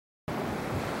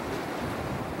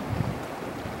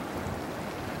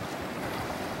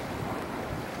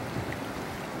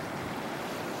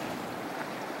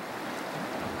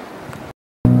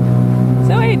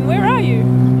where are you?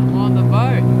 I'm on the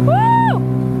boat. Woo!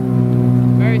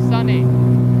 Very sunny.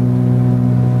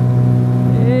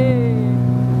 Yeah.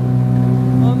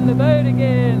 On the boat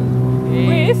again. Yeah.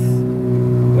 With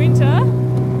Winter.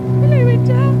 Hello,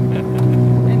 Winter.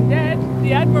 And Dad,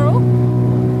 the Admiral.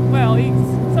 Well, he's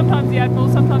sometimes the Admiral,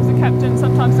 sometimes the Captain,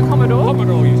 sometimes the Commodore.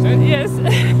 Commodore, you said? Yes.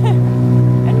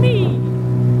 And me.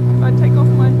 If I take off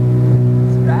my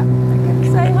strap, I can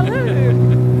say hello.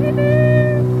 Hello.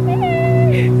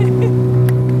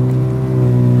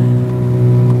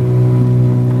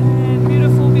 And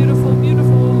beautiful, beautiful,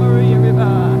 beautiful Moruya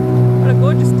River. What a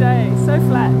gorgeous day. So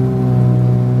flat.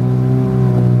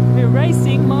 We're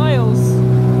racing Miles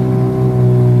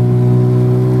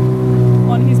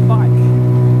on his bike.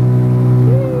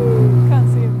 Woo, can't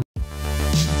see him.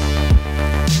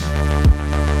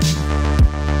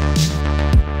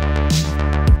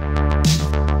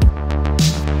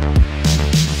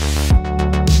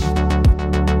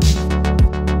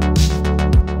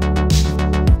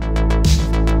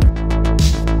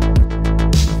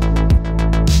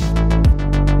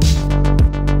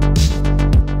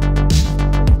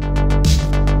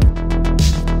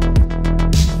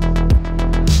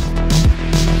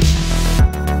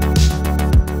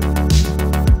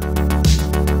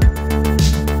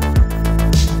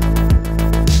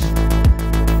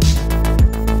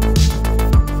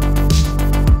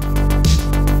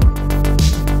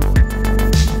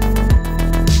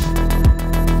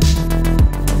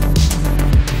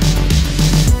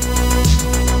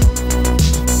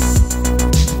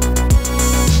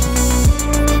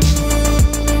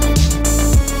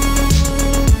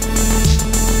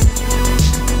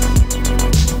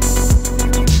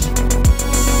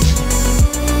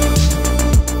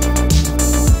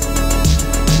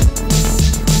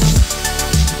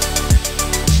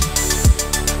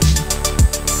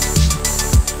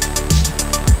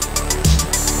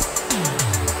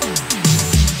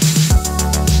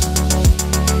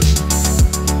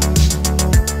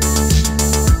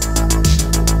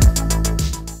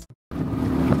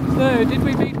 So, did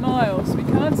we beat Miles? We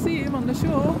can't see him on the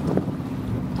shore.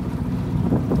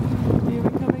 Here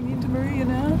we're coming into Moruya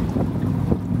now.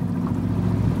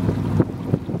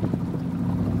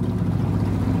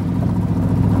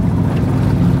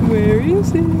 Where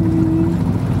is he?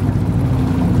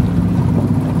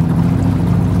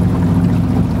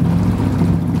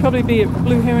 Probably be a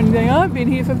blue heron going, I've been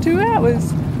here for 2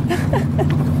 hours.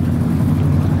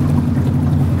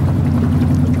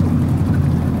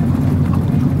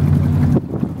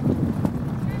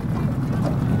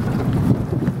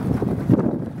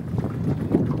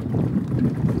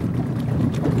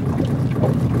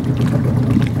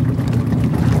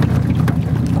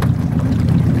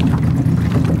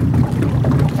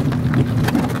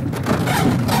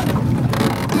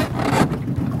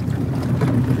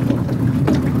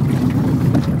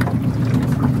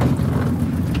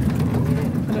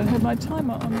 My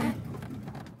timer on me.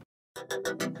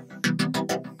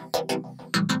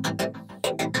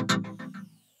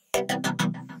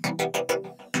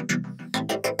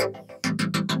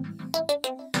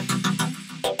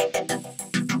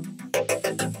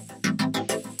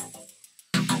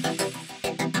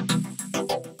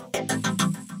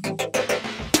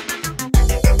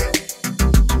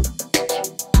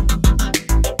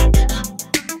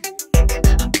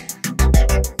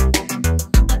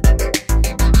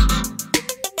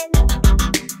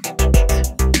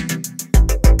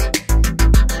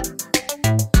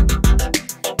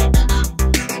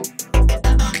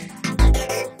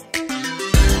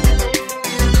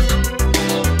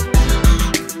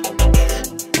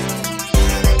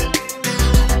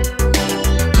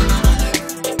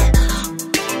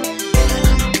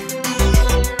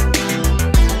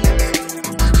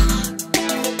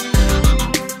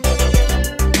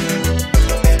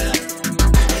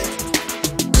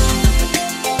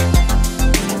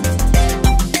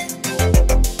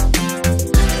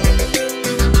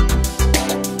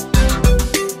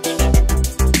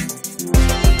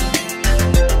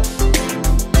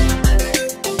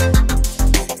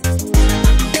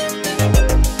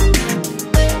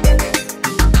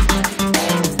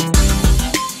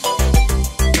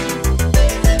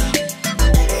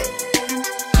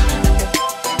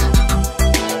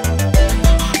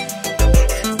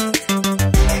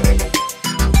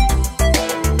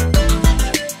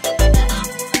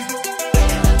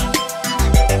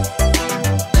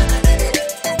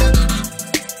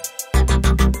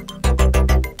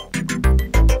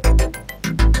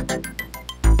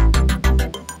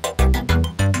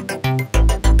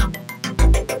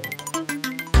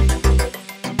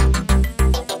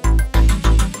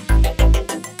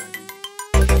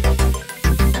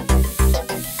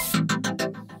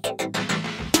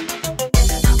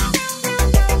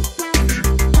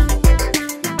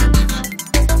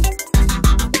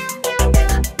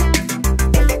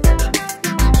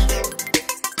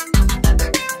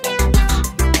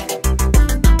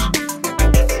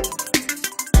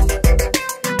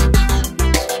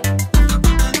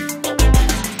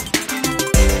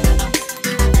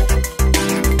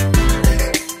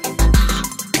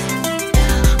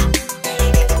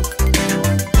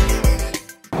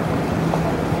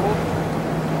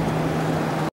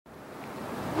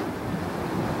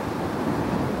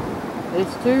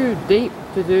 It's too deep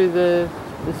to do the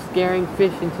scaring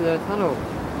fish into the tunnel.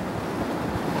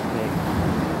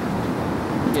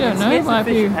 You don't know, Scares the might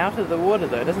fish be. out of the water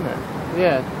though, doesn't it?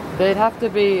 Yeah, there'd have to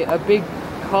be a big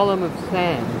column of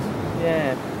sand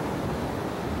Yeah.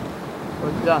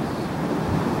 or dust.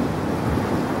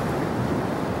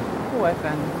 Oh, I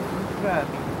found crab.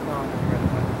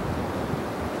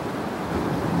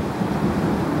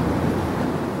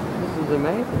 This is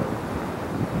amazing.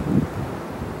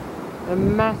 A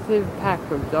massive pack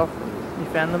of dolphins. You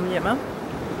found them yet, Mum?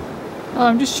 Oh,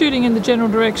 I'm just shooting in the general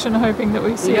direction, hoping that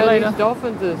we see You it know, later. these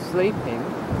dolphins are sleeping.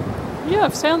 Yeah,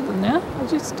 I've found them now. I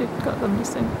just got them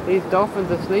just then. These dolphins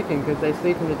are sleeping because they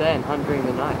sleep in the day and hunt during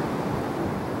the night.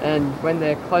 And when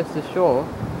they're close to shore,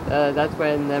 that's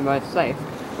when they're most safe.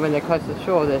 When they're close to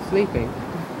shore, they're sleeping.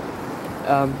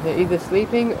 They're either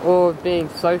sleeping or being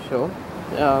social.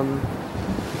 And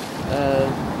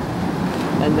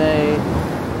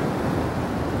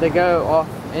they go off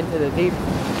into the deep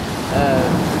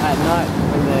at night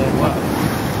when they're...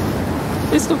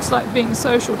 This looks like being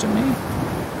social to me.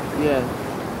 Yeah.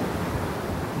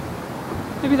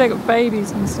 Maybe they got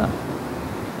babies and stuff.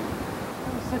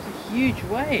 That was such a huge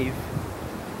wave.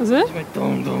 Was it? It went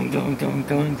dong, dong, dong, dong,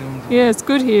 dong, dong. Yeah, it's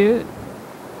good here.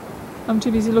 I'm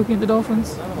too busy looking at the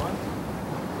dolphins. Oh,